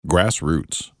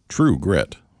Grassroots, true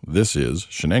grit. This is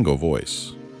Shenango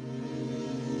Voice.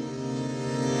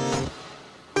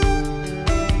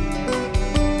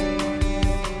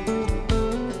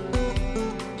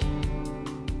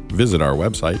 Visit our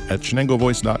website at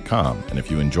shenangovoice.com, and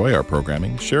if you enjoy our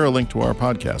programming, share a link to our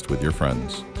podcast with your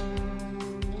friends.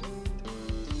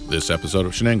 This episode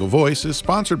of Shenango Voice is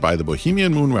sponsored by the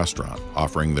Bohemian Moon Restaurant,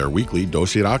 offering their weekly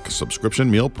Doshirak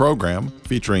subscription meal program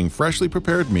featuring freshly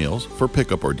prepared meals for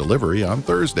pickup or delivery on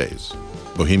Thursdays.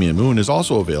 Bohemian Moon is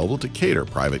also available to cater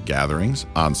private gatherings,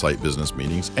 on-site business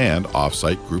meetings, and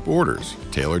off-site group orders,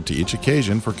 tailored to each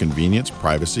occasion for convenience,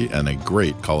 privacy, and a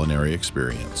great culinary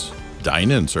experience.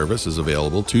 Dine-in service is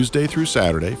available Tuesday through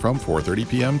Saturday from 4:30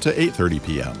 p.m. to 8:30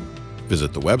 p.m.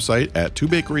 Visit the website at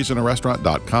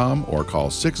twobakeriesinaRestaurant.com or call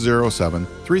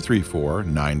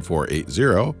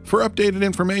 607-334-9480 for updated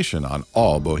information on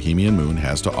all Bohemian Moon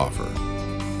has to offer.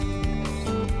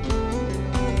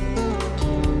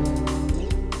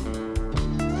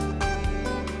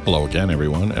 Hello again,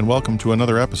 everyone, and welcome to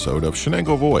another episode of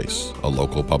Shenango Voice, a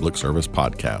local public service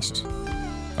podcast.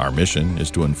 Our mission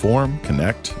is to inform,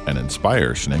 connect, and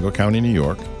inspire Shenango County, New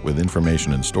York with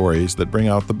information and stories that bring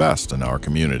out the best in our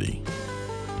community.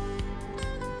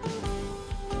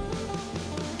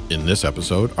 In this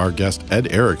episode, our guest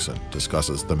Ed Erickson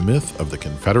discusses the myth of the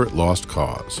Confederate lost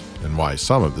cause and why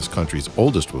some of this country's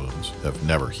oldest wounds have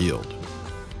never healed.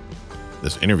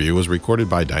 This interview was recorded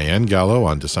by Diane Gallo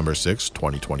on December 6,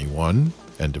 2021,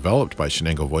 and developed by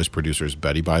Shenango Voice producers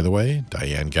Betty By The Way,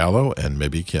 Diane Gallo, and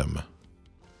Mibby Kim.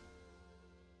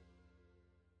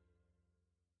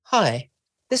 Hi,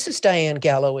 this is Diane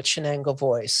Gallo at Shenango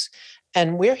Voice,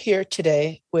 and we're here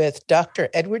today with Dr.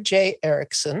 Edward J.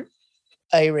 Erickson,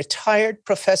 a retired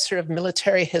professor of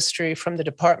military history from the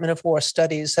Department of War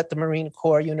Studies at the Marine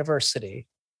Corps University.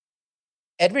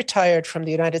 Ed retired from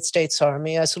the United States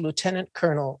Army as a lieutenant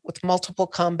colonel with multiple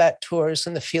combat tours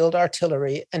in the field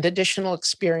artillery and additional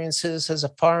experiences as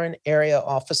a foreign area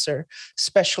officer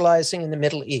specializing in the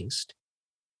Middle East.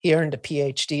 He earned a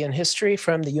PhD in history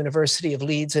from the University of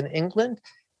Leeds in England,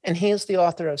 and he is the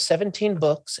author of 17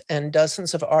 books and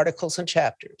dozens of articles and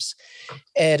chapters.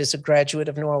 Ed is a graduate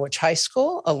of Norwich High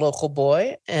School, a local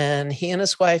boy, and he and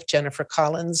his wife, Jennifer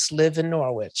Collins, live in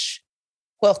Norwich.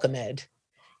 Welcome, Ed.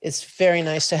 It's very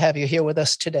nice to have you here with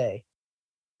us today.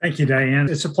 Thank you, Diane.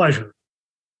 It's a pleasure.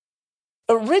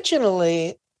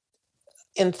 Originally,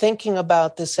 in thinking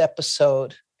about this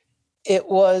episode, it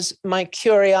was my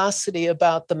curiosity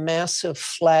about the massive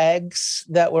flags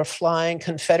that were flying,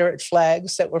 Confederate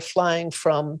flags that were flying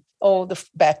from, the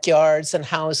backyards and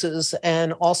houses,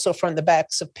 and also from the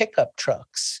backs of pickup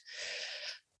trucks.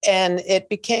 And it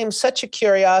became such a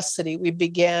curiosity, we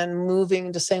began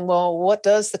moving to saying, well, what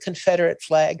does the Confederate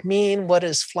flag mean? What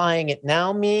does flying it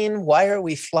now mean? Why are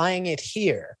we flying it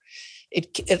here?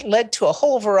 It led to a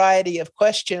whole variety of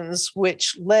questions,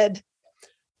 which led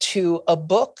to a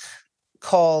book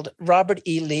called Robert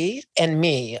E. Lee and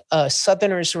Me, A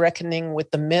Southerner's Reckoning with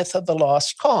the Myth of the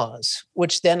Lost Cause,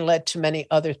 which then led to many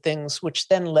other things, which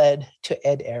then led to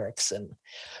Ed Erickson.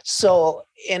 So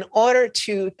in order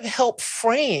to help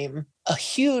frame a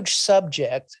huge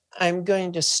subject, I'm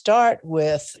going to start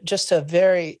with just a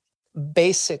very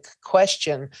basic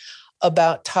question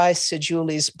about Ty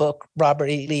Sejuli's book, Robert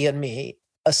E. Lee and Me,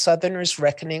 A Southerner's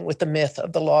Reckoning with the Myth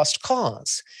of the Lost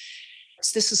Cause.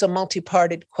 This is a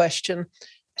multi-parted question.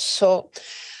 So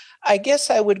I guess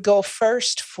I would go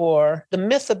first for the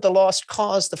myth of the lost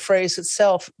cause. The phrase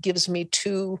itself gives me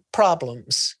two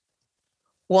problems.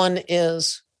 One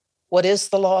is, what is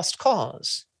the lost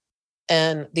cause?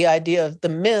 And the idea of the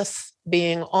myth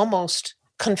being almost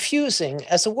confusing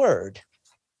as a word.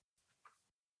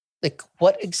 Like,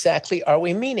 what exactly are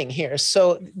we meaning here?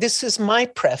 So this is my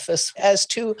preface as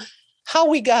to how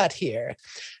we got here.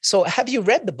 So have you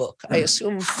read the book? I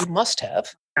assume you must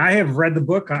have. I have read the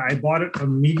book. I bought it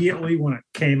immediately when it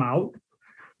came out.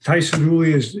 Ty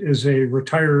Sejuli is a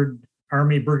retired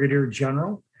Army Brigadier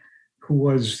General who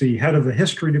was the head of the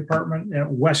history department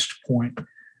at West Point.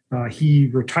 He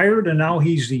retired, and now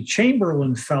he's the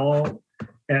Chamberlain Fellow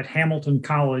at Hamilton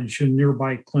College in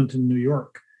nearby Clinton, New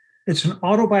York. It's an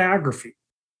autobiography.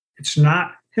 It's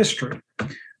not history.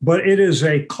 But it is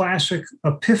a classic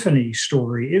epiphany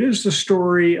story. It is the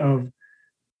story of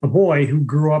a boy who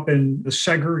grew up in the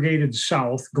segregated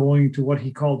South, going to what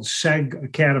he called seg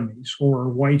academies, or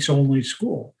whites only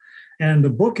school. And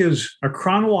the book is a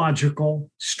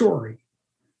chronological story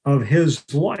of his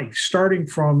life, starting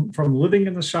from living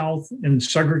in the South in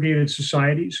segregated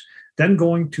societies, then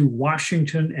going to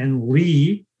Washington and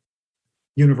Lee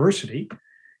University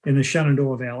in the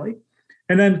Shenandoah Valley,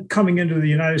 And then coming into the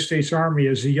United States Army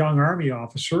as a young Army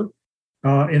officer,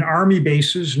 in Army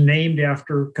bases named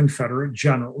after Confederate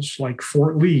generals like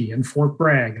Fort Lee and Fort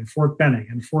Bragg and Fort Benning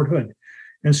and Fort Hood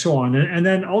and so on. And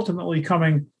then ultimately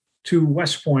coming to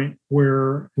West Point,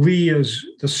 where Lee is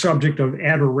the subject of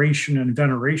adoration and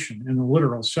veneration in the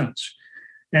literal sense.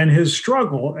 And his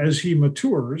struggle as he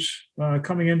matures,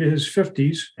 coming into his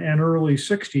 50s and early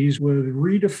 60s, with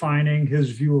redefining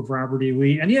his view of Robert E.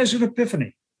 Lee. And he has an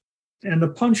epiphany. And the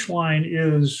punchline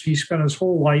is he spent his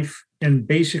whole life in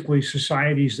basically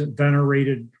societies that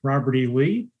venerated Robert E.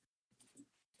 Lee.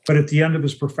 But at the end of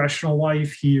his professional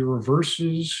life, he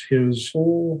reverses his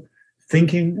whole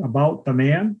thinking about the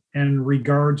man and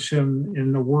regards him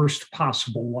in the worst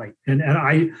possible light. And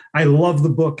I love the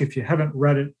book. If you haven't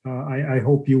read it, I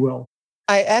hope you will.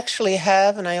 I actually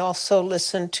have, and I also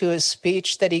listened to his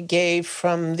speech that he gave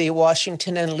from the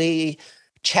Washington and Lee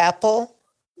Chapel,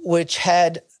 which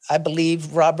had, I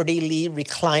believe, Robert E. Lee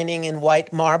reclining in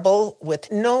white marble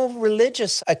with no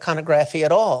religious iconography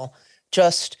at all,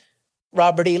 just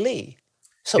Robert E. Lee.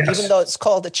 So Yes. Even though it's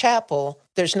called a chapel,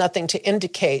 there's nothing to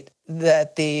indicate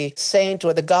that the saint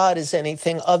or the god is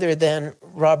anything other than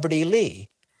Robert E. Lee.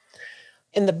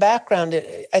 In the background,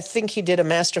 I think he did a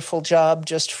masterful job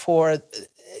just for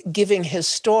giving his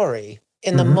story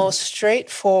in the most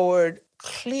straightforward,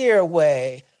 clear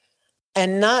way,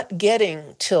 and not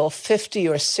getting till 50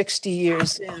 or 60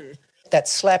 years in that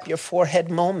slap your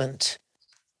forehead moment.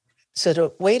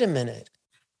 So wait a minute.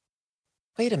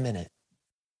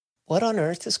 What on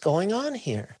earth is going on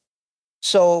here?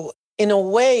 So in a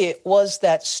way, it was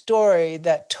that story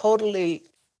that totally,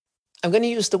 I'm going to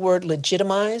use the word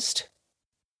legitimized.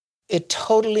 It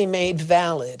totally made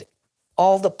valid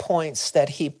all the points that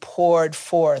he poured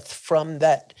forth from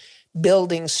that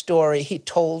building story he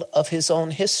told of his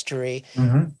own history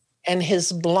and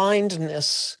his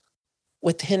blindness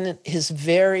within his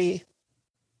very,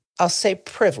 I'll say,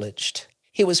 privileged.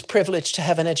 He was privileged to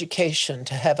have an education,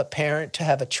 to have a parent, to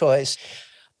have a choice.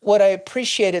 What I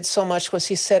appreciated so much was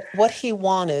he said what he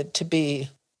wanted to be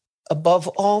above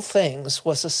all things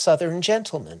was a Southern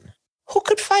gentleman. Who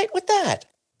could fight with that?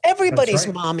 Everybody's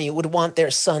mommy would want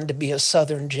their son to be a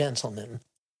Southern gentleman.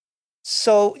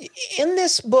 So in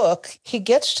this book, he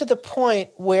gets to the point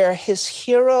where his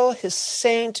hero, his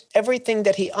saint, everything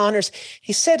that he honors,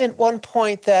 he said at one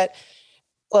point that,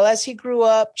 well, as he grew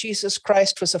up, Jesus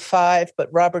Christ was a 5,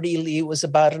 but Robert E. Lee was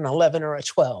about an 11 or a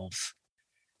 12.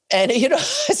 And, I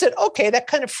said, okay, that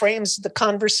kind of frames the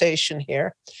conversation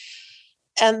here.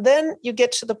 And then you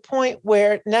get to the point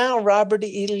where now Robert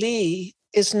E. Lee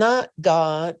is not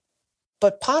God,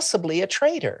 but possibly a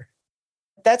traitor.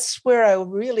 That's where I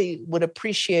really would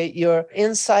appreciate your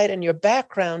insight and your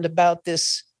background about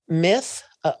this myth,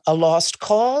 a lost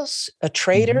cause, a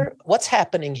traitor. What's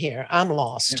happening here? I'm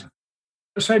lost. Yeah.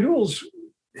 Saidul's,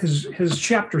 his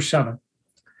chapter 7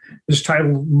 is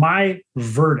titled My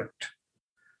Verdict.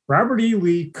 Robert E.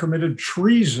 Lee committed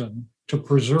treason to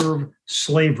preserve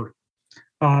slavery.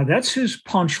 That's his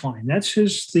punchline. That's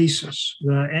his thesis,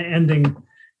 ending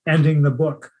the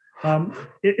book.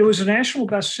 It was a national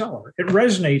bestseller. It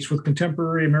resonates with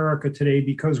contemporary America today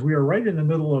because we are right in the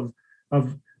middle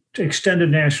of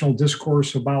extended national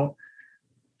discourse about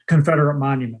Confederate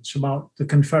monuments, about the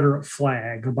Confederate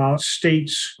flag, about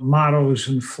states' mottos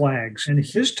and flags. And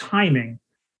his timing,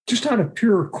 just out of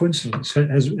pure coincidence,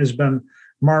 has been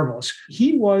marvelous.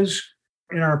 He was,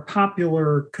 in our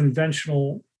popular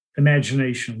conventional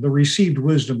imagination, the received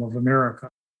wisdom of America,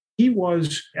 he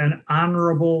was an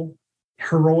honorable,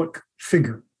 heroic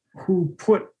figure who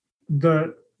put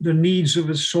the needs of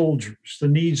his soldiers, the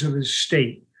needs of his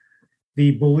state,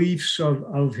 the beliefs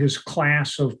of his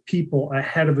class of people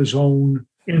ahead of his own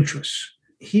interests.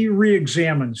 He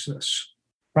re-examines this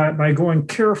by going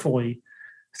carefully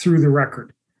through the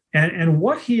record. And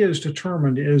what he has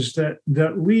determined is that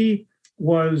Lee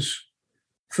was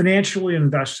financially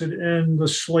invested in the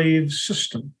slave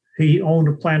system. He owned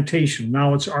a plantation.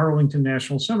 Now it's Arlington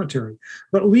National Cemetery.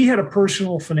 But Lee had a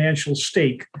personal financial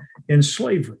stake in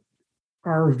slavery.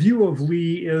 Our view of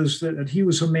Lee is that he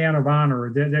was a man of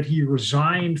honor, that he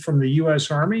resigned from the U.S.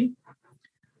 Army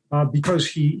because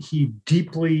he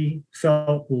deeply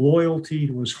felt loyalty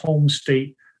to his home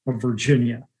state of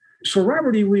Virginia. So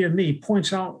Robert E. Lee and me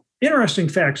points out interesting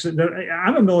facts. That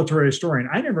I'm a military historian.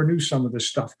 I never knew some of this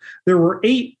stuff. There were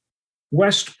 8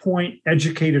 West Point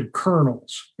educated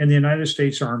colonels in the United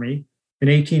States Army in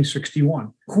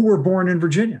 1861 who were born in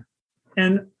Virginia.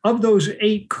 And of those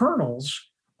 8 colonels,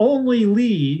 only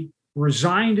Lee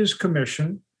resigned his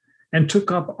commission and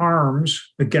took up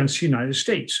arms against the United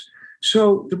States.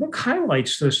 So the book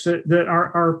highlights this, that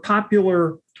our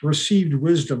popular received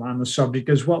wisdom on the subject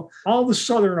is, well, all the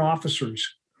Southern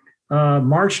officers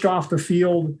marched off the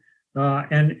field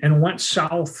and went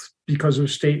south because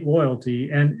of state loyalty.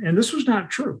 And this was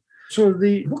not true. So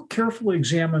the book carefully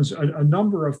examines a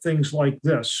number of things like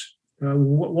this,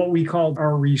 what we call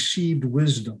our received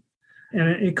wisdom. And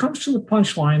it comes to the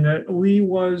punchline that Lee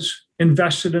was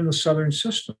invested in the Southern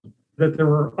system, that there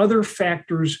were other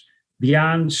factors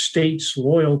beyond states'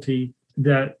 loyalty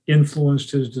that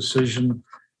influenced his decision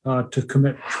to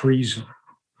commit treason.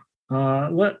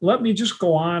 Let me just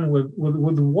go on with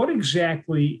what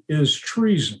exactly is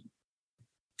treason,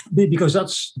 because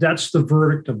that's the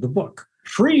verdict of the book.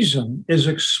 Treason is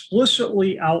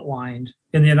explicitly outlined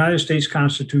in the United States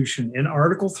Constitution in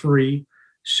Article 3,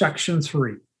 Section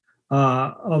 3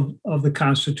 of the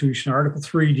Constitution. Article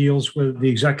 3 deals with the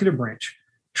executive branch.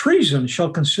 Treason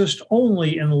shall consist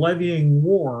only in levying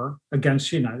war against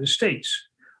the United States,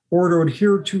 or to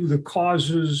adhere to the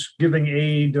causes, giving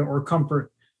aid or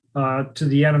comfort to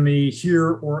the enemy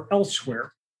here or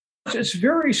elsewhere. It's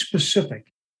very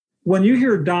specific. When you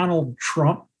hear Donald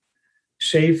Trump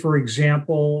say, for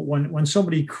example, when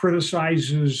somebody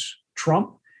criticizes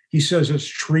Trump, he says it's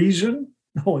treason.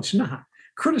 No, it's not.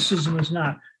 Criticism is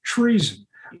not treason.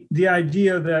 The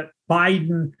idea that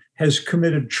Biden has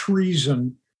committed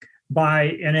treason by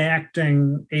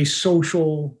enacting a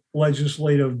social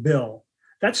legislative bill,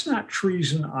 that's not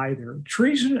treason either.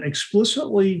 Treason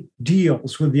explicitly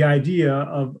deals with the idea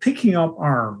of picking up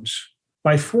arms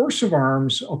by force of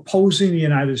arms, opposing the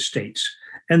United States.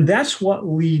 And that's what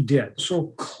Lee did.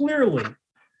 So clearly,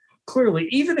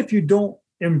 even if you don't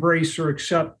embrace or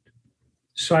accept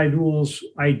Saidul's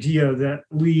idea that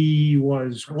Lee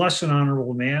was less an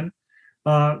honorable man,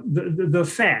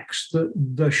 the facts,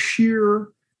 the sheer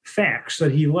facts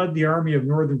that he led the Army of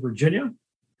Northern Virginia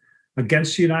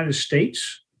against the United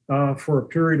States for a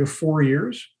period of 4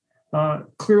 years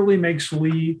clearly makes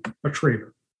Lee a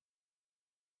traitor.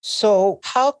 So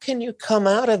how can you come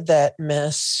out of that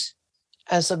mess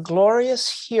as a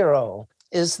glorious hero?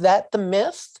 Is that the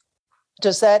myth?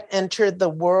 Does that enter the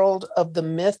world of the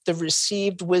myth, the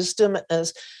received wisdom?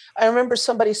 As I remember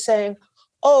somebody saying,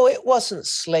 oh, it wasn't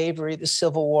slavery the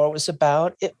Civil War was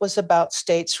about. It was about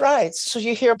states' rights. So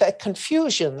you hear that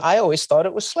confusion. I always thought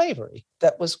it was slavery.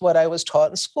 That was what I was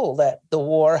taught in school, that the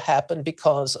war happened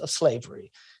because of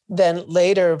slavery. Then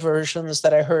later versions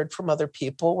that I heard from other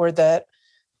people were that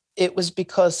it was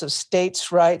because of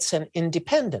states' rights and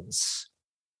independence.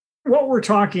 What we're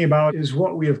talking about is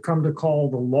what we have come to call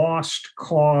the lost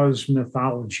cause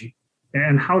mythology.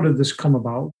 And how did this come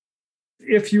about?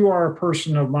 If you are a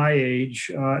person of my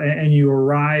age and you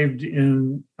arrived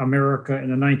in America in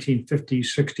the 1950s,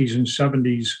 60s, and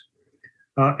 70s,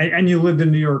 and you lived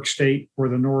in New York State or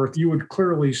the North, you would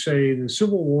clearly say the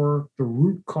Civil War, the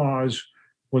root cause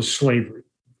was slavery.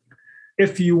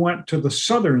 If you went to the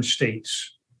Southern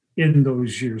states in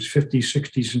those years, 50s,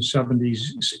 60s, and 70s,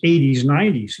 80s,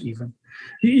 90s even,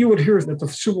 you would hear that the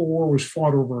Civil War was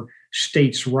fought over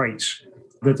states' rights,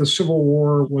 that the Civil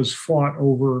War was fought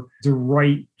over the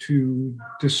right to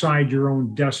decide your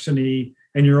own destiny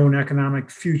and your own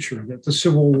economic future, that the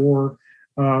Civil War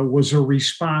was a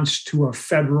response to a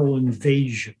federal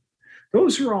invasion.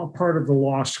 Those are all part of the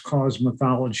lost cause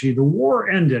mythology. The war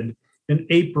ended in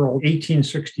April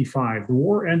 1865. The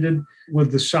war ended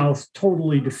with the South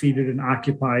totally defeated and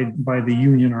occupied by the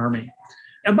Union Army.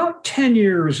 About 10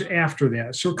 years after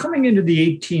that, so coming into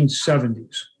the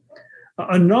 1870s,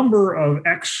 a number of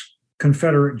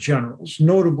ex-Confederate generals,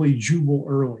 notably Jubal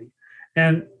Early,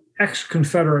 and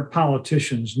ex-Confederate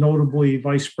politicians, notably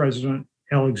Vice President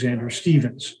Alexander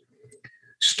Stephens,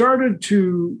 started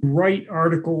to write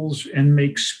articles and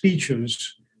make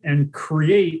speeches and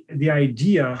create the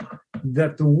idea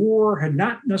that the war had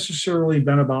not necessarily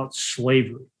been about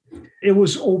slavery. It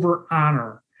was over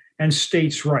honor and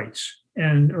states' rights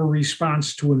and a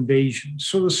response to invasion.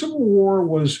 So the Civil War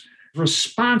was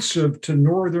responsive to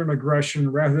Northern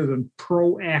aggression rather than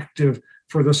proactive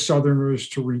for the Southerners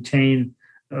to retain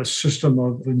a system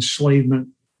of enslavement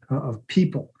of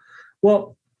people.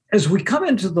 Well, as we come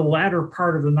into the latter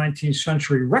part of the 19th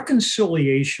century,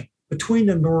 reconciliation between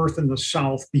the North and the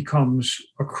South becomes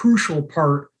a crucial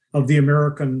part of the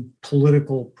American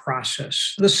political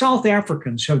process. The South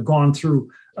Africans have gone through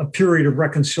a period of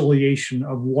reconciliation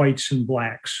of whites and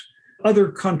blacks.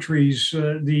 Other countries,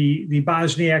 the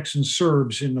Bosniaks and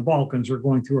Serbs in the Balkans are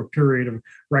going through a period of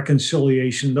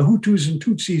reconciliation, the Hutus and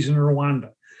Tutsis in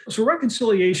Rwanda. So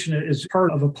reconciliation is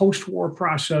part of a post-war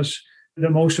process that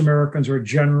most Americans are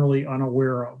generally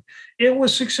unaware of. It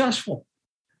was successful.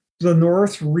 The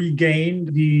North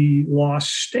regained the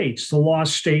lost states. The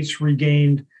lost states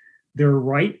regained their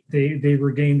right. They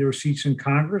regained their seats in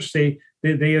Congress. They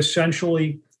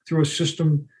essentially, through a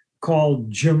system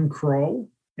called Jim Crow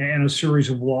and a series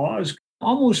of laws,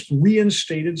 almost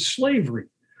reinstated slavery.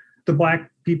 The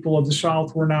Black people of the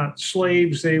South were not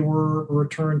slaves. They were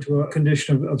returned to a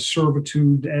condition of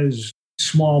servitude as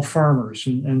small farmers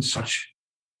and such.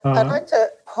 I'd like to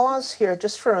pause here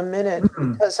just for a minute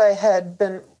because I had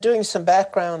been doing some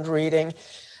background reading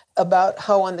about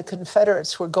how when the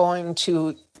Confederates were going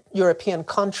to European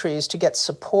countries to get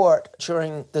support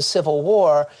during the Civil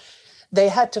War, they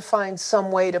had to find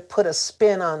some way to put a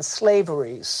spin on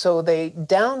slavery. So they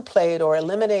downplayed or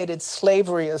eliminated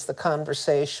slavery as the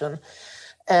conversation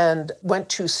and went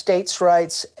to states'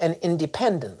 rights and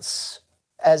independence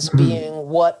as being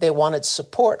what they wanted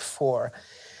support for.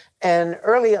 And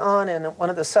early on in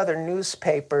one of the Southern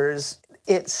newspapers,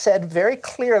 it said very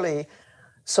clearly,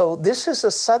 so this is a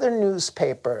Southern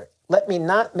newspaper. Let me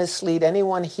not mislead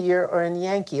anyone here or in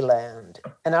Yankee land.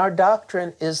 And our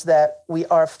doctrine is that we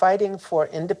are fighting for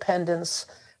independence,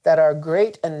 that our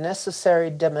great and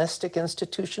necessary domestic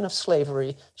institution of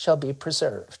slavery shall be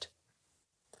preserved.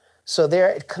 So there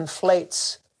it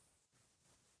conflates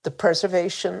the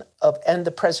preservation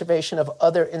of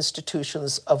other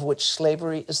institutions of which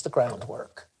slavery is the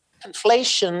groundwork.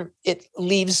 Conflation, it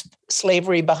leaves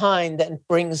slavery behind and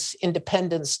brings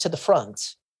independence to the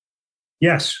front.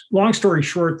 Yes. Long story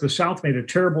short, the South made a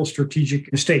terrible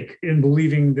strategic mistake in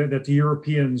believing that the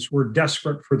Europeans were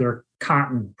desperate for their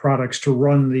cotton products to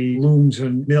run the looms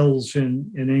and mills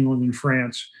in England and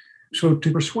France. So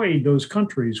to persuade those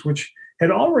countries, which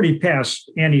had already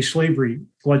passed anti-slavery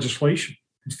legislation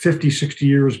 50, 60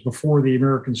 years before the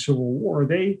American Civil War,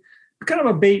 they kind of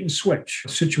a bait and switch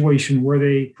situation where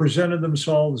they presented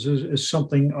themselves as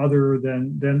something other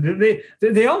than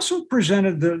they also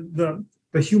presented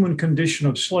the human condition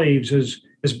of slaves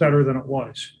as better than it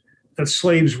was, that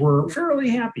slaves were fairly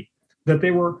happy, that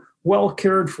they were well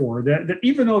cared for, that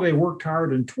even though they worked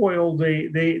hard and toiled,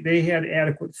 they had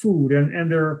adequate food,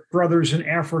 and their brothers in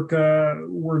Africa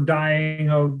were dying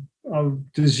of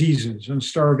diseases and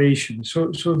starvation.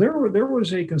 So there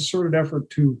was a concerted effort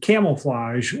to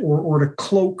camouflage or to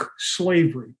cloak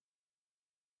slavery.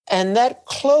 And that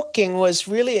cloaking was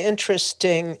really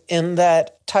interesting in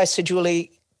that Ty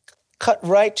Sejueli cut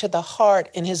right to the heart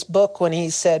in his book when he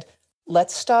said,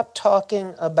 let's stop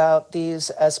talking about these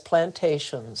as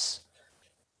plantations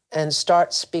and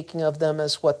start speaking of them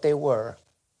as what they were,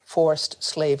 forced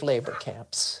slave labor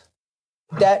camps.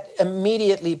 That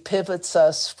immediately pivots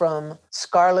us from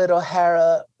Scarlett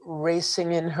O'Hara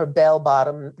racing in her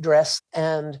bell-bottom dress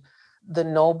and the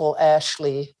noble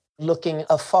Ashley looking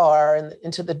afar and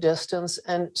into the distance,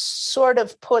 and sort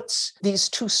of puts these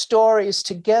two stories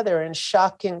together in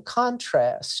shocking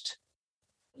contrast.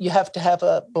 You have to have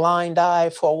a blind eye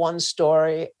for one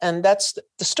story, and that's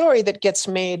the story that gets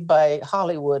made by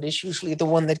Hollywood is usually the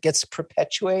one that gets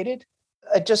perpetuated.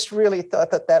 I just really thought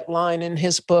that line in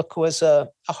his book was a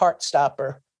heart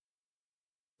stopper.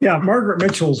 Yeah, Margaret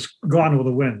Mitchell's Gone with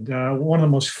the Wind, one of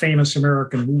the most famous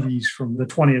American movies from the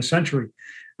 20th century.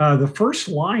 The first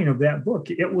line of that book,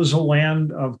 it was a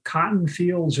land of cotton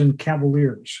fields and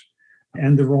cavaliers.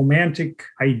 And the romantic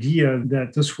idea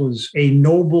that this was a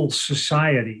noble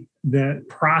society that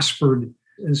prospered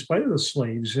in spite of the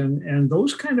slaves. And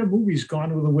those kind of movies,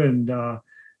 Gone with the Wind,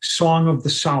 Song of the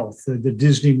South, the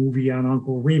Disney movie on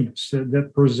Uncle Remus,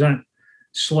 that present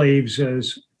slaves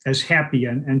as happy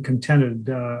and contented.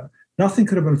 Nothing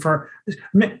could have been far,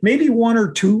 maybe one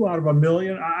or two out of a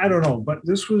million, I don't know, but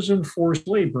this was enforced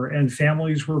labor and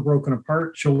families were broken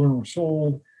apart, children were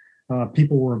sold,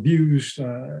 people were abused,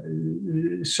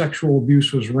 sexual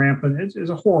abuse was rampant. It's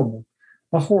a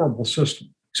horrible system.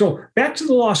 So back to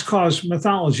the Lost Cause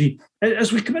mythology.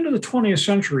 As we come into the 20th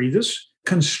century, this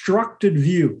constructed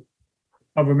view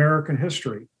of American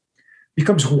history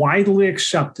becomes widely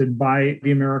accepted by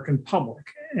the American public,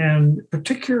 and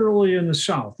particularly in the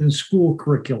South, in school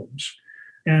curriculums.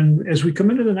 And as we come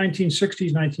into the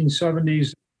 1960s,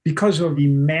 1970s, because of the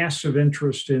massive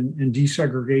interest in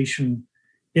desegregation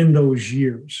in those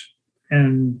years,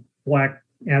 and Black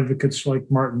advocates like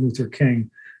Martin Luther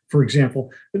King, for example,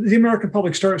 the American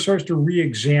public starts to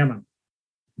re-examine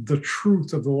the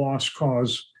truth of the Lost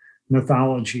Cause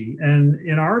mythology. And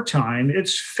in our time,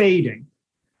 it's fading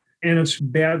and it's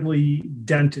badly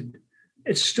dented.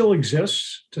 It still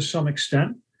exists to some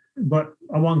extent, but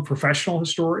among professional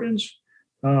historians,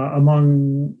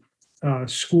 among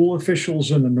school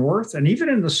officials in the North, and even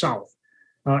in the South,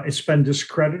 it's been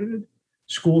discredited.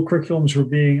 School curriculums are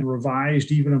being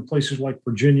revised even in places like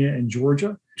Virginia and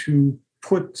Georgia. to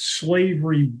put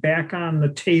slavery back on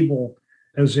the table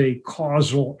as a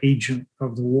causal agent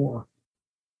of the war.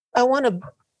 I want to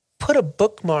put a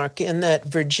bookmark in that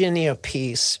Virginia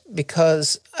piece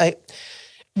because I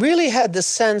really had the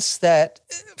sense that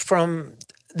from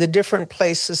the different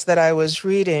places that I was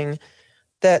reading,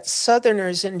 that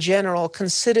Southerners in general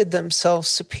considered themselves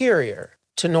superior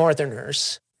to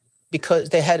Northerners because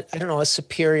they had, I don't know, a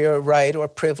superior right or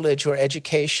privilege or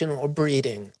education or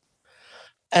breeding.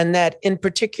 And that in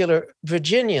particular,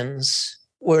 Virginians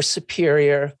were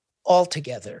superior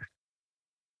altogether.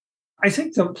 I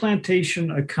think the plantation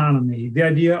economy, the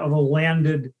idea of a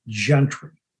landed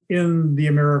gentry in the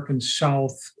American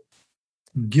South,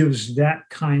 gives that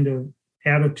kind of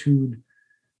attitude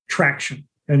traction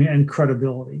and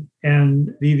credibility.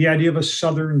 And the idea of a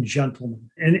Southern gentleman,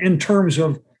 and in terms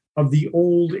of the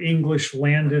old English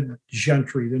landed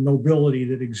gentry, the nobility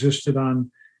that existed on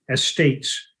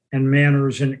estates and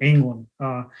manors in England.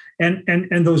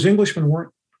 And those Englishmen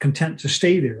weren't content to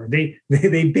stay there.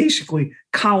 They basically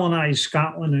colonized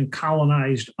Scotland and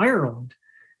colonized Ireland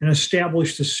and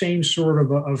established the same sort of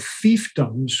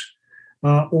fiefdoms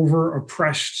over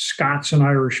oppressed Scots and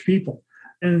Irish people.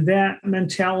 And that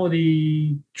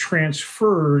mentality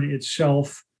transferred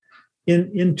itself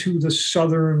into the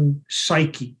Southern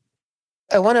psyche.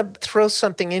 I want to throw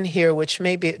something in here, which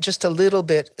may be just a little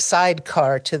bit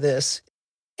sidecar to this.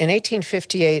 In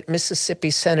 1858, Mississippi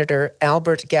Senator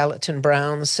Albert Gallatin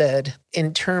Brown said,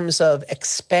 in terms of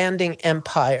expanding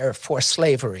empire for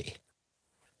slavery,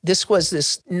 this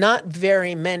was not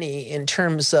very many in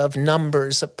terms of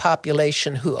numbers of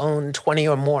population who owned 20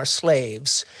 or more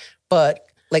slaves, but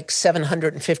like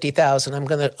 750,000. I'm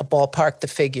going to ballpark the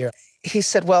figure. He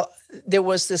said, well, there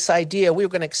was this idea we were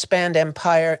going to expand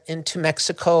empire into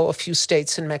Mexico, a few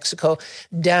states in Mexico,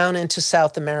 down into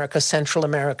South America, Central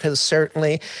America,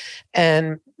 certainly.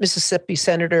 And Mississippi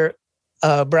Senator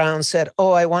Brown said,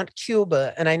 oh, I want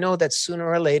Cuba. And I know that sooner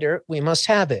or later we must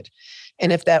have it.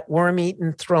 And if that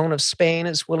worm-eaten throne of Spain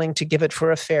is willing to give it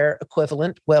for a fair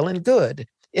equivalent, well and good.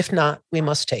 If not, we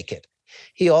must take it.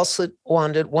 He also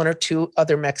wanted one or two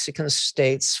other Mexican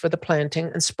states for the planting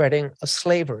and spreading of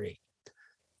slavery.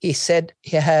 He said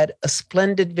he had a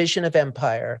splendid vision of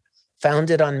empire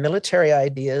founded on military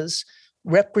ideas,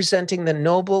 representing the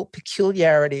noble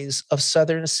peculiarities of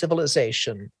Southern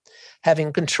civilization,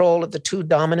 having control of the two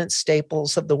dominant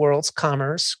staples of the world's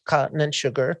commerce, cotton and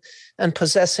sugar, and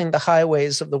possessing the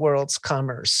highways of the world's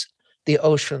commerce, the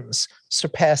oceans,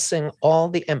 surpassing all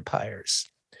the empires.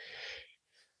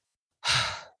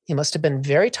 He must have been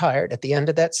very tired at the end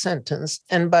of that sentence.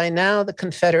 And by now, the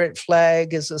Confederate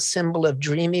flag is a symbol of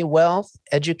dreamy wealth,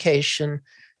 education,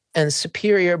 and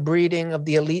superior breeding of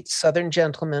the elite Southern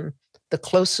gentleman, the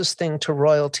closest thing to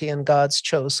royalty and God's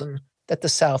chosen that the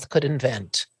South could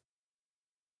invent.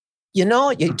 You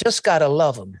know, you just got to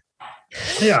love them.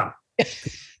 Yeah.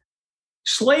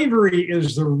 Slavery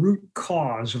is the root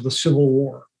cause of the Civil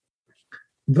War.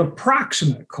 The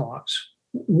proximate cause.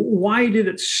 Why did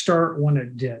it start when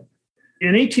it did?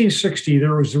 In 1860,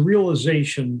 there was the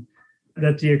realization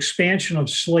that the expansion of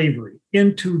slavery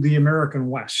into the American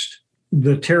West,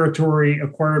 the territory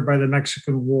acquired by the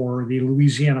Mexican War, the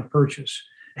Louisiana Purchase,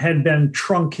 had been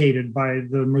truncated by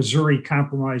the Missouri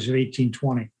Compromise of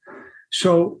 1820.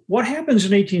 So what happens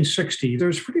in 1860?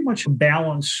 There's pretty much a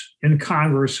balance in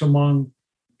Congress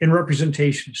in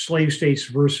representation, slave states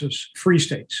versus free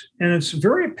states. And it's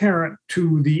very apparent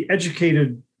to the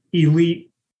educated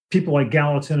elite, people like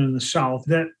Gallatin in the South,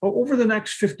 that over the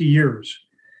next 50 years,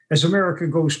 as America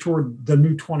goes toward the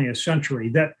new 20th century,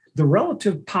 that the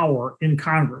relative power in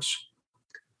Congress,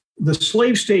 the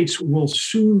slave states will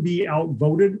soon be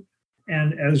outvoted.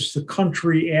 And as the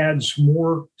country adds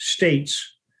more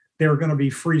states, they're going to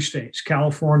be free states,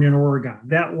 California and Oregon.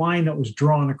 That line that was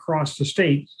drawn across the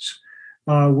states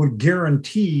would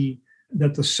guarantee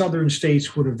that the southern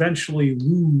states would eventually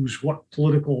lose what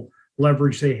political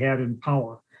leverage they had in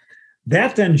power.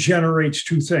 That then generates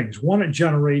two things. One, it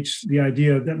generates the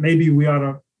idea that maybe we ought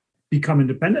to become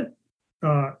independent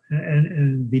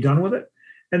and be done with it.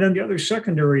 And then the other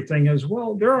secondary thing is,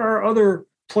 well, there are other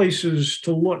places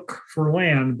to look for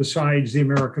land besides the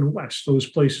American West, those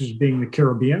places being the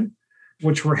Caribbean,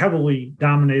 which were heavily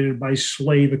dominated by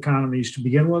slave economies to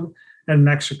begin with, and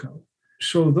Mexico.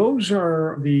 So those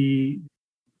are the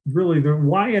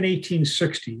why in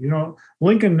 1860. You know,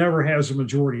 Lincoln never has a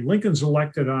majority. Lincoln's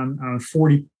elected on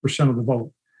 40% of the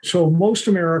vote. So most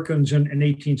Americans in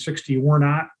 1860 were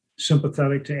not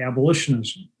sympathetic to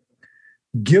abolitionism.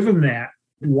 Given that,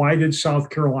 Why did South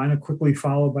Carolina quickly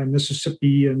followed by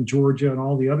Mississippi and Georgia and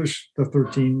all the others,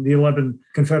 the 11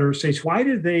 Confederate states? Why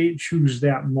did they choose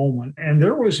that moment? And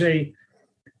there was a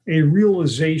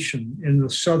realization in the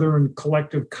Southern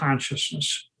collective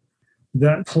consciousness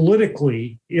that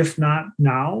politically, if not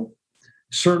now,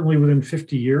 certainly within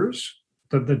 50 years,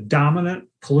 that the dominant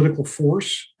political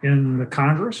force in the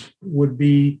Congress would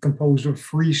be composed of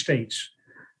free states.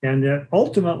 And that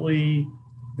ultimately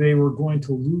they were going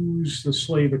to lose the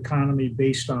slave economy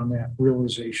based on that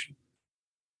realization.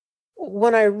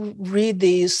 When I read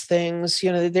these things,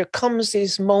 there comes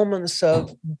these moments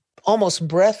of almost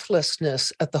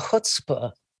breathlessness at the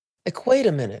chutzpah. Like, wait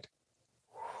a minute,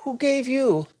 who gave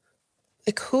you?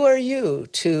 Like, who are you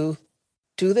to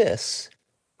do this?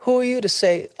 Who are you to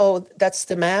say, oh, that's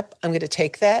the map, I'm going to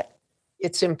take that?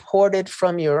 It's imported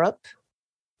from Europe.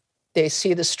 They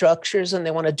see the structures and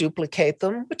they want to duplicate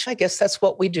them, which I guess that's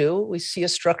what we do. We see a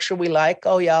structure we like.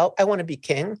 Oh, yeah, I want to be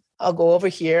king. I'll go over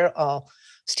here. I'll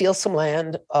steal some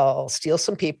land. I'll steal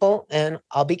some people and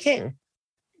I'll be king.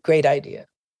 Great idea.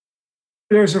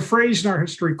 There's a phrase in our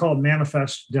history called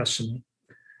manifest destiny.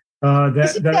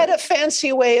 Isn't that a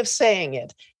fancy way of saying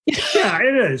it? Yeah,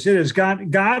 it is. It is.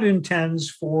 God intends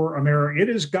for America. It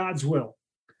is God's will.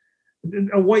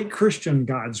 A white Christian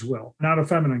God's will, not a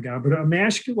feminine God, but a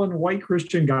masculine white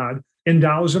Christian God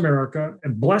endows America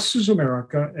and blesses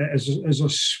America as a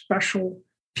special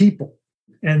people.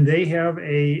 And they have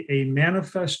a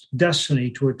manifest destiny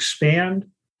to expand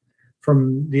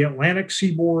from the Atlantic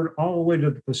seaboard all the way to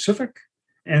the Pacific.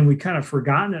 And we kind of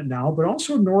forgotten it now, but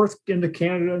also north into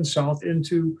Canada and south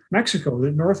into Mexico,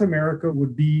 that North America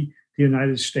would be the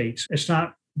United States. It's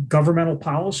not governmental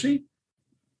policy.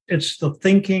 It's the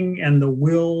thinking and the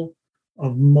will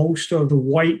of most of the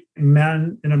white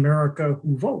men in America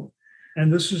who vote.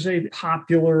 And this is a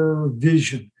popular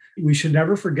vision. We should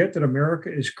never forget that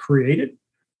America is created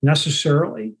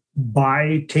necessarily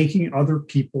by taking other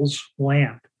people's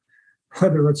land,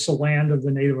 whether it's the land of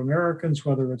the Native Americans,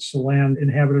 whether it's the land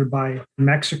inhabited by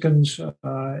Mexicans,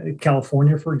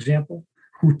 California, for example,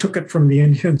 who took it from the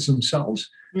Indians themselves.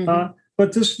 Mm-hmm.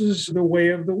 But this is the way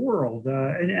of the world.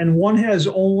 And one has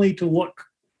only to look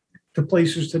to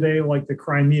places today like the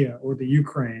Crimea or the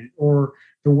Ukraine or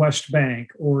the West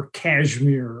Bank or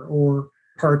Kashmir or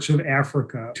parts of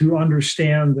Africa to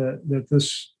understand that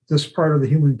this part of the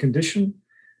human condition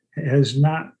has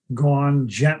not gone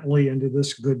gently into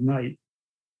this good night.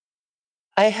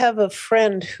 I have a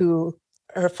friend who,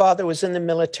 her father was in the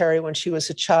military when she was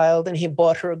a child, and he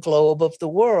bought her a globe of the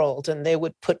world, and they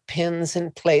would put pins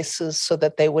in places so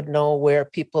that they would know where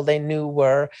people they knew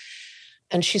were.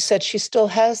 And she said she still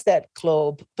has that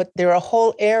globe, but there are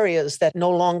whole areas that no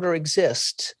longer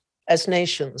exist as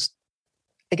nations.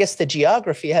 I guess the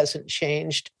geography hasn't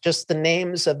changed, just the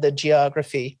names of the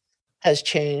geography has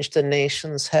changed. The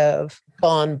nations have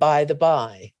gone by the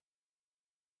by.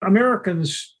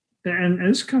 Americans, and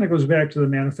this kind of goes back to the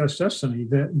manifest destiny,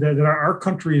 that our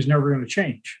country is never going to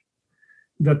change,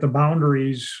 that the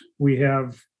boundaries we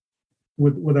have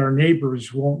with our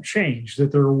neighbors won't change,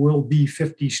 that there will be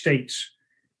 50 states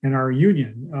in our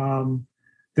union.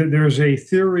 That there's a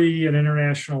theory in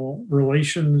international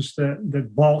relations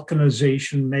that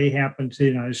balkanization may happen to the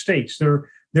United States.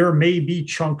 There may be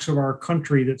chunks of our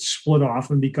country that split off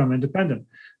and become independent.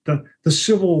 The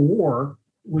Civil War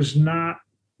was not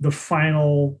the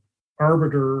final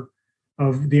arbiter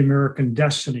of the American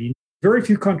destiny. Very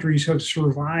few countries have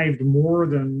survived more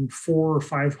than 400 or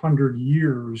 500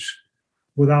 years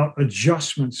without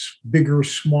adjustments, big or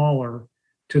smaller,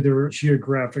 to their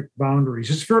geographic boundaries.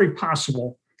 It's very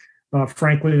possible,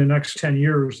 frankly, in the next 10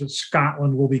 years that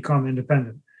Scotland will become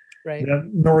independent. Right. That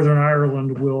Northern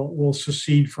Ireland will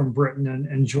secede from Britain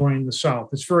and join the South.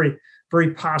 It's very,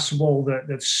 very possible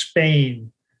that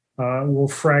Spain will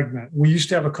fragment. We used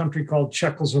to have a country called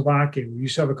Czechoslovakia. We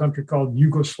used to have a country called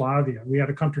Yugoslavia. We had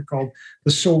a country called the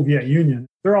Soviet Union.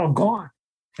 They're all gone.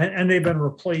 And they've been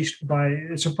replaced by,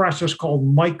 it's a process called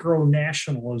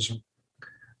micronationalism.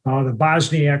 The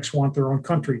Bosniaks want their own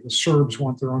country. The Serbs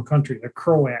want their own country. The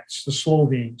Croats, the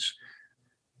Slovenes,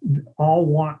 all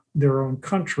want their own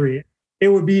country. It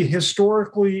would be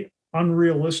historically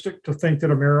unrealistic to think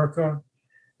that America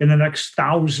in the next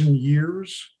 1,000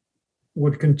 years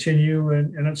would continue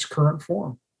in its current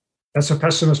form. That's a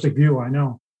pessimistic view, I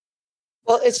know.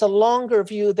 Well, it's a longer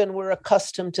view than we're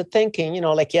accustomed to thinking,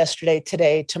 like yesterday,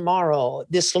 today, tomorrow.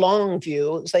 This long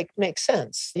view is like, makes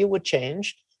sense. You would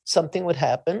change, something would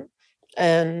happen.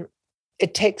 And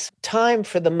it takes time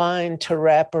for the mind to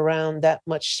wrap around that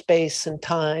much space and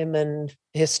time and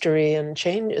history and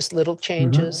changes, little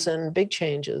changes and big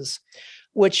changes,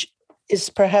 which is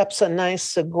perhaps a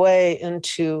nice segue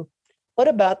into what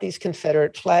about these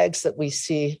Confederate flags that we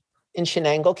see in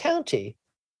Shenango County?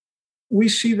 We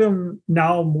see them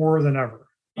now more than ever.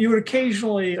 You would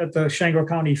occasionally at the Shenango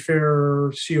County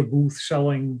Fair see a booth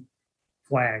selling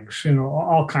flags,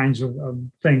 all kinds of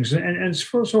things. And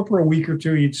so for a week or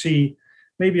two, you'd see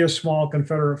maybe a small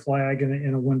Confederate flag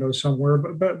in a window somewhere.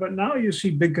 But now you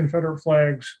see big Confederate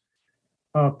flags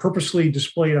purposely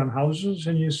displayed on houses,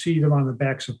 and you see them on the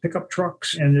backs of pickup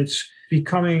trucks. And it's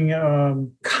becoming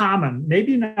common,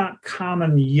 maybe not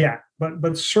common yet,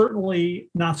 but certainly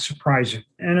not surprising.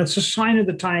 And it's a sign of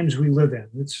the times we live in.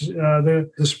 It's the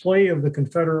display of the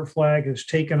Confederate flag has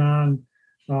taken on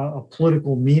a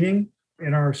political meaning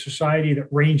in our society that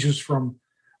ranges from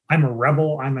I'm a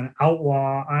rebel, I'm an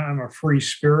outlaw, I'm a free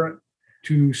spirit,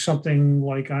 to something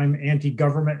like I'm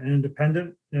anti-government and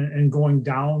independent, and going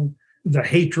down the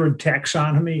hatred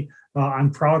taxonomy.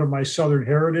 I'm proud of my Southern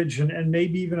heritage, and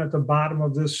maybe even at the bottom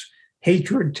of this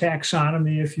hatred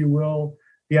taxonomy, if you will,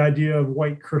 the idea of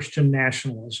white Christian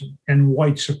nationalism and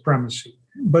white supremacy.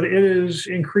 But it is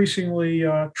increasingly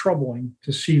troubling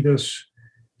to see this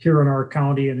here in our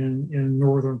county and in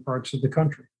northern parts of the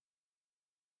country.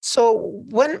 So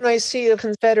when I see a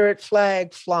Confederate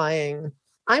flag flying,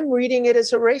 I'm reading it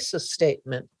as a racist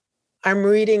statement. I'm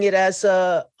reading it as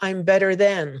a I'm better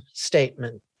than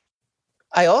statement.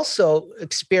 I also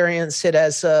experience it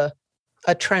as a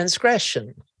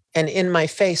transgression, an in my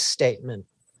face statement.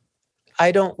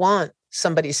 I don't want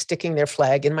somebody sticking their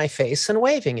flag in my face and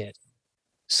waving it.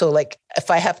 So like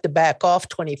if I have to back off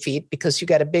 20 feet because you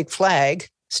got a big flag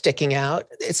sticking out,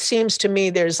 it seems to me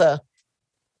there's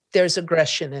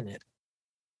aggression in it.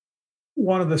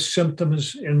 One of the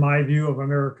symptoms, in my view, of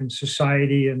American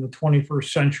society in the 21st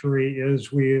century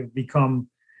is we have become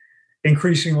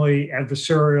increasingly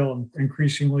adversarial and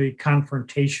increasingly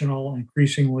confrontational,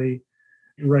 increasingly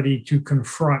ready to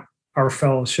confront our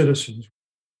fellow citizens.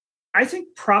 I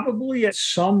think probably at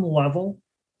some level,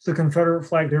 the Confederate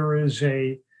flag, there is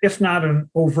if not an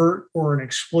overt or an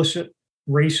explicit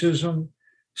racism,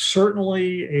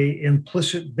 certainly an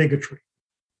implicit bigotry.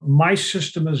 My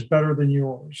system is better than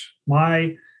yours.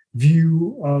 My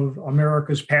view of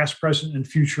America's past, present, and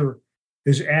future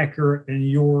is accurate and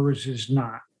yours is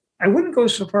not. I wouldn't go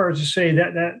so far as to say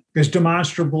that is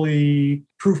demonstrably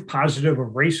proof positive of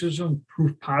racism,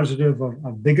 proof positive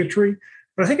of bigotry,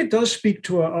 but I think it does speak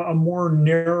to a more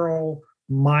narrow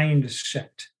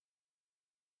mindset.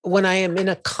 When I am in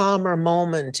a calmer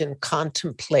moment in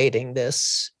contemplating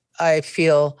this, I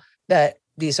feel that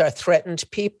these are threatened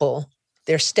people.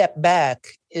 Their step back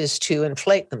is to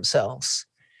inflate themselves.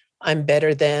 I'm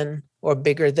better than or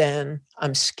bigger than.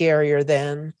 I'm scarier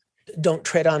than. Don't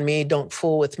tread on me. Don't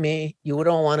fool with me. You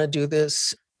don't want to do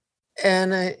this.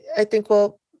 And I think,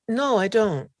 well, no, I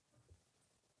don't.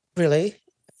 Really?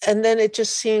 And then it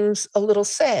just seems a little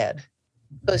sad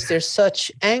because there's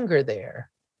such anger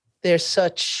there. There's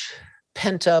such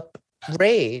pent up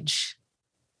rage.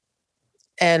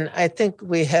 And I think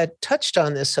we had touched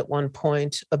on this at one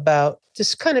point about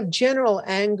this kind of general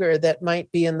anger that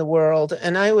might be in the world.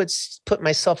 And I would put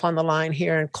myself on the line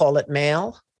here and call it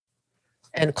male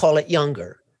and call it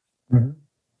younger.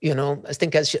 Mm-hmm. I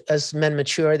think as men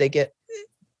mature, they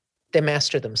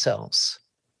master themselves.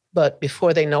 But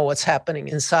before they know what's happening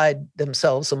inside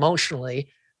themselves emotionally,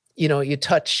 you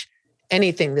touch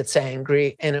anything that's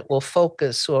angry and it will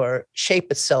focus or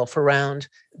shape itself around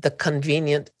the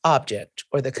convenient object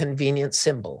or the convenient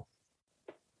symbol.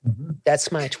 Mm-hmm.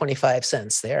 That's my 25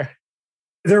 cents there.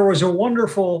 There was a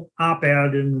wonderful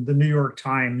op-ed in the New York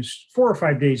Times 4 or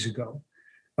 5 days ago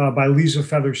by Lisa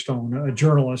Featherstone, a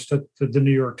journalist at the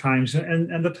New York Times.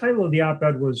 And the title of the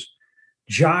op-ed was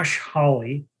Josh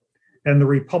Hawley and the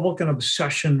Republican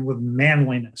Obsession with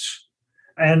Manliness.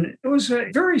 And it was a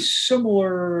very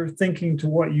similar thinking to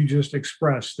what you just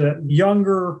expressed, that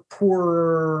younger,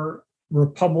 poorer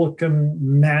Republican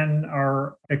men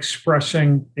are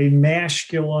expressing a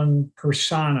masculine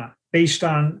persona based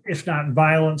on, if not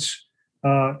violence,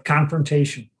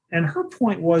 confrontation. And her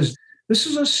point was, this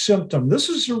is a symptom. This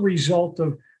is a result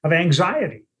of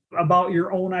anxiety about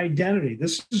your own identity.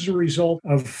 This is a result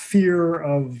of fear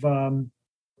of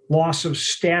loss of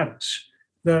status.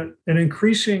 That an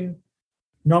increasing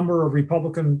number of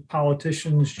Republican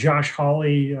politicians, Josh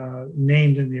Hawley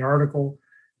named in the article,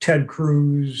 Ted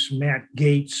Cruz, Matt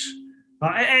Gaetz,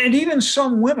 and even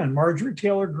some women, Marjorie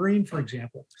Taylor Greene, for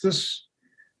example. This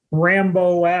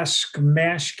Rambo-esque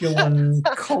masculine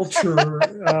culture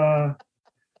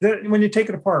that when you take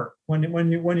it apart, when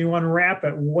you unwrap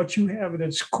it, what you have at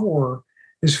its core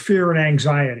is fear and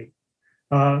anxiety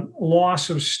loss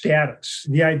of status,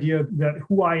 the idea that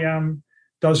who I am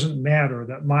doesn't matter,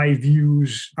 that my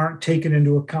views aren't taken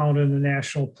into account in the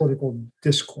national political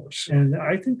discourse. And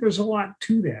I think there's a lot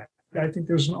to that. I think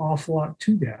there's an awful lot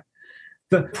to that.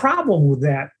 The problem with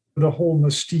that, the whole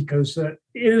mystique, is that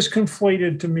it is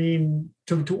conflated to mean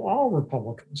to all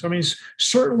Republicans. I mean,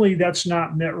 certainly that's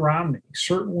not Mitt Romney.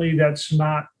 Certainly that's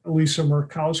not Lisa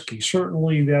Murkowski.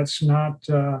 Certainly that's not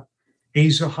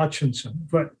Asa Hutchinson.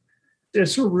 But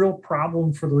it's a real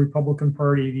problem for the Republican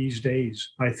Party these days,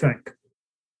 I think.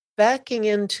 Backing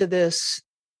into this,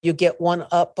 you get one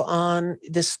up on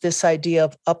this idea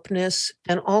of upness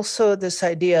and also this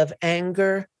idea of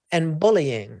anger and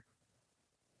bullying.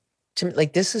 To me,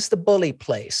 like, this is the bully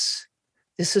place.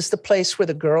 This is the place where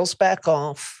the girls back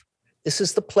off. This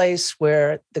is the place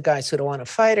where the guys who don't want to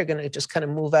fight are going to just kind of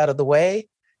move out of the way.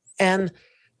 And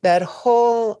that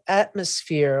whole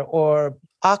atmosphere or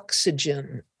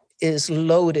oxygen is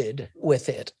loaded with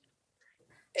it.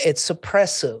 It's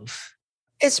oppressive.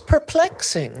 It's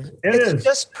perplexing. It's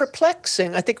just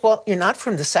perplexing. I think, well, you're not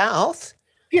from the South.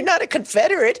 You're not a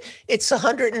Confederate. It's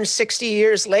 160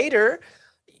 years later.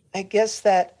 I guess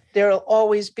that there'll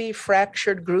always be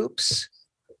fractured groups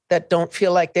that don't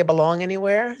feel like they belong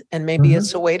anywhere. And maybe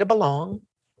it's a way to belong.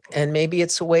 And maybe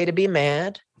it's a way to be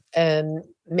mad. And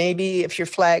maybe if your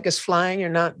flag is flying, you're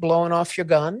not blowing off your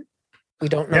gun. We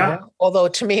don't know. Yeah. Although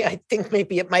to me, I think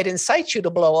maybe it might incite you to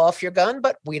blow off your gun,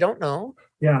 but we don't know.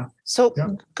 Yeah. So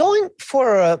going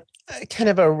for a kind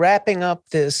of a wrapping up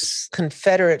this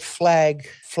Confederate flag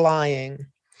flying,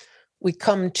 we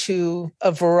come to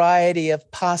a variety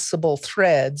of possible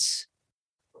threads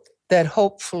that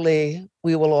hopefully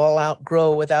we will all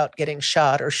outgrow without getting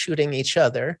shot or shooting each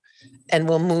other, and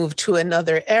we'll move to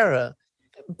another era.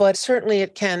 But certainly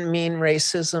it can mean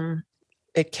racism.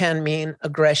 It can mean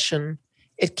aggression.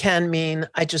 It can mean,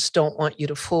 I just don't want you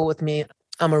to fool with me.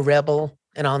 I'm a rebel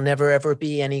and I'll never, ever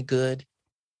be any good.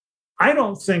 I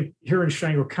don't think here in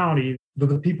Shenango County,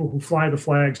 the people who fly the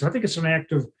flags, I think it's an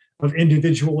act of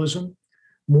individualism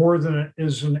more than it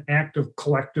is an act of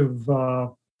collective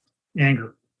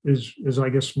anger, is I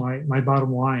guess my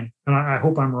bottom line. And I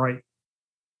hope I'm right.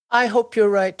 I hope you're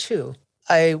right too.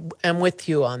 I am with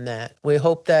you on that. We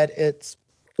hope that it's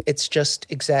just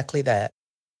exactly that.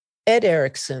 Ed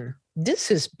Erickson, this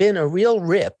has been a real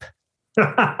rip.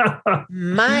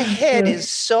 My head is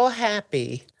so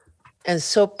happy and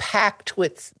so packed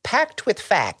with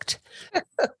fact.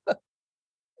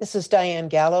 This is Diane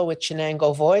Gallo with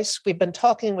Shenango Voice. We've been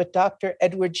talking with Dr.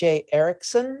 Edward J.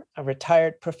 Erickson, a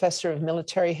retired professor of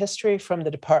military history from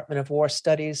the Department of War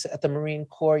Studies at the Marine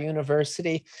Corps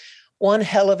University. One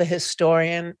hell of a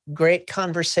historian, great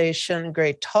conversation,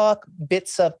 great talk,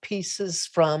 bits of pieces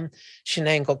from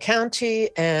Shenango County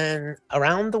and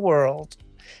around the world.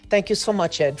 Thank you so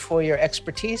much, Ed, for your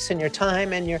expertise and your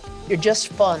time, and you're just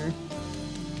fun.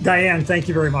 Diane, thank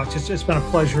you very much. It's been a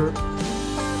pleasure.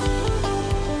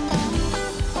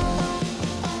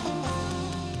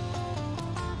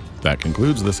 That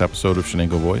concludes this episode of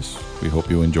Shenango Voice. We hope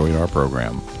you enjoyed our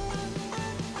program.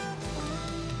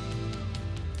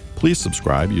 Please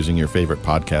subscribe using your favorite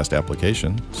podcast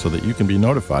application so that you can be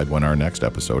notified when our next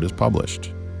episode is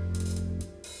published.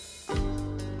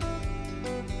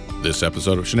 This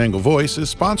episode of Shenango Voice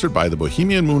is sponsored by the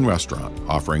Bohemian Moon Restaurant,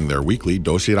 offering their weekly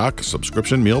Doshirak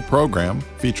subscription meal program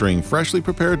featuring freshly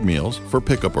prepared meals for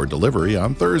pickup or delivery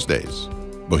on Thursdays.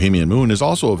 Bohemian Moon is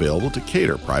also available to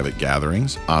cater private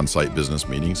gatherings, on-site business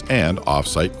meetings, and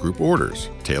off-site group orders,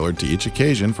 tailored to each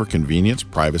occasion for convenience,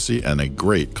 privacy, and a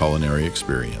great culinary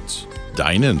experience.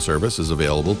 Dine-in service is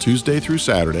available Tuesday through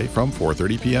Saturday from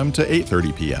 4:30 p.m. to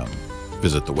 8:30 p.m.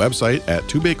 Visit the website at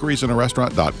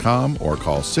twobakeriesandarestaurant.com or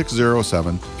call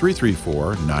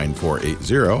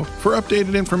 607-334-9480 for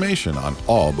updated information on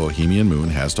all Bohemian Moon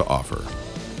has to offer.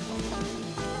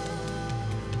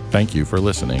 Thank you for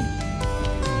listening.